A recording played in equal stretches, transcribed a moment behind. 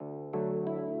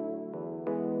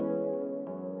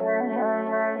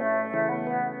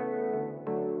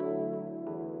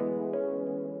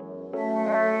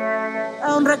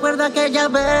recuerdo aquella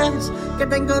vez que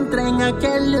te encontré en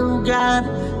aquel lugar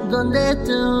donde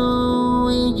tú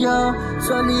y yo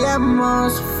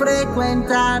solíamos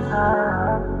frecuentar.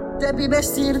 Te vi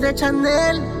vestir de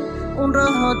Chanel, un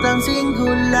rojo tan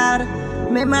singular.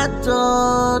 Me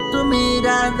mató tu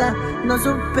mirada, no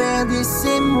supe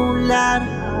disimular.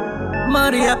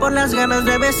 Moría por las ganas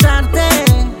de besarte,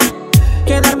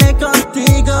 quedarme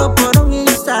contigo por un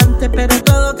instante, pero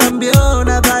todo cambió,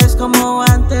 nada es como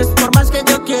antes. Por más que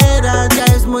yo quiera, ya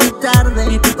es muy tarde.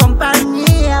 Y tu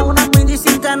compañía, una muy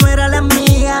distinta, no era la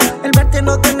mía. El verte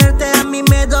no tenerte a mí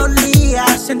me dolía.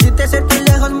 Sentirte cerca y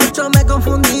lejos mucho me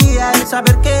confundía. El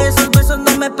saber que esos besos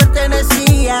no me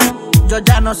pertenecían. Yo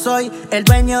ya no soy el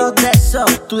dueño de eso.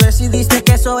 Tú decidiste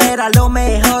que eso era lo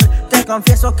mejor. Te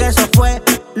confieso que eso fue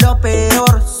lo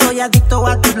peor. Soy adicto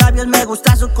a tus labios, me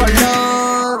gusta su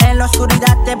color. En la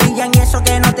oscuridad te brillan y eso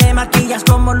que no te maquillas,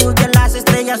 como luz de las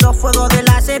estrellas o fuego de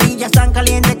las cerillas. Tan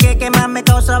caliente que queman me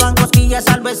causaban cosquillas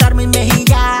al besar mis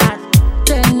mejillas.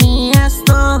 Tenías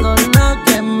todo lo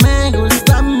que me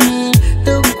gusta a mí,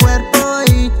 tu cuerpo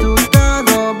y tu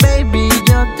todo, baby.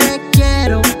 Yo te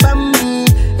quiero pa' mí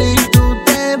y tú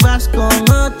te vas con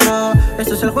otro.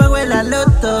 Esto es el juego de la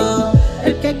loto.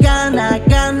 El que gana,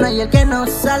 gana, y el que no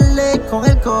sale con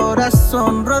el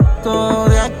corazón roto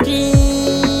de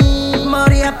aquí.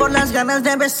 Moría por las ganas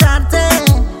de besarte,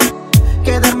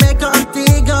 quedarme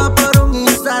contigo por un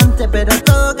instante, pero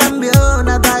todo cambió,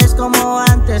 nada es como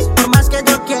antes. Por más que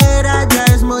yo quiera, ya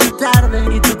es muy tarde.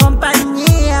 Y tu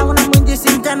compañía, una muy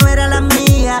distinta, no era la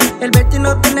mía. El verte y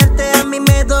no tenerte a mí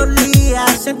me dolía.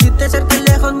 Sentirte cerca y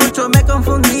lejos mucho me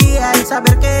confundía. El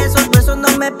saber que esos besos no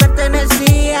me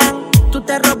pertenecían. Tú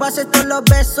te robaste todos los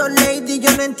besos, lady.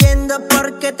 Yo no entiendo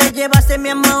por qué te llevaste mi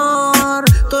amor.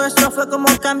 Todo esto fue como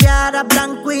cambiar a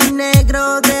blanco y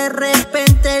negro. De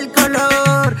repente el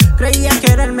color. Creía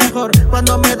que era el mejor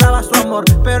cuando me dabas tu amor,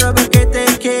 pero veo que te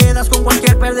quedas con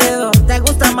cualquier perdedor. Te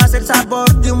gusta más el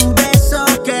sabor de un beso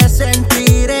que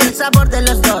sentir el sabor de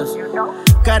los dos.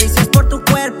 Caricias por tu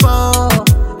cuerpo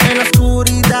en la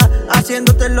oscuridad,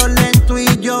 haciéndotelo lento,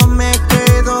 y yo me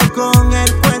quedo con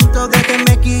el cuento de que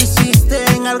me quisiste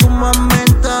en algún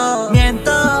momento.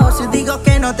 Miento si digo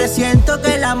que no te siento,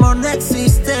 que el amor no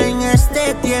existe en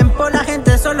este tiempo. La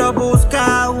gente solo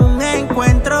busca un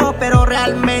encuentro, pero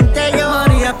realmente yo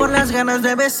moría por las ganas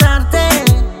de besarte,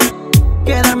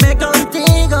 quedarme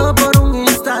contigo por un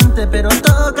instante, pero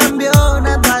todo cambió,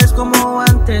 nada es como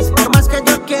antes. Por más que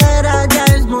yo quiera, ya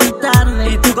es muy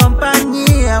tarde. Y tu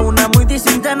compañía, una muy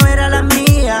distinta, no era la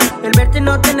mía. El verte y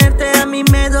no tenerte a mí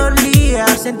me dolía.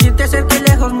 Sentirte cerca y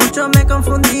lejos mucho me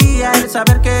confundía. El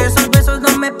saber que esos besos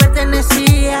no me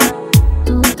pertenecían.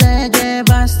 Tú te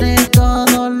llevaste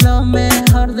todo lo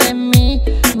mejor de mí,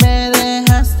 me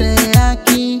dejaste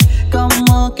aquí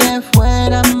como que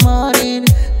fuera a morir,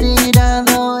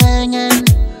 tirado en el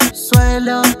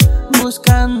suelo,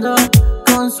 buscando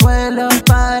consuelo.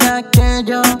 Para que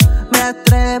yo me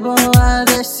atrevo a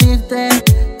decirte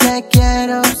te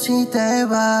quiero si te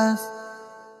vas.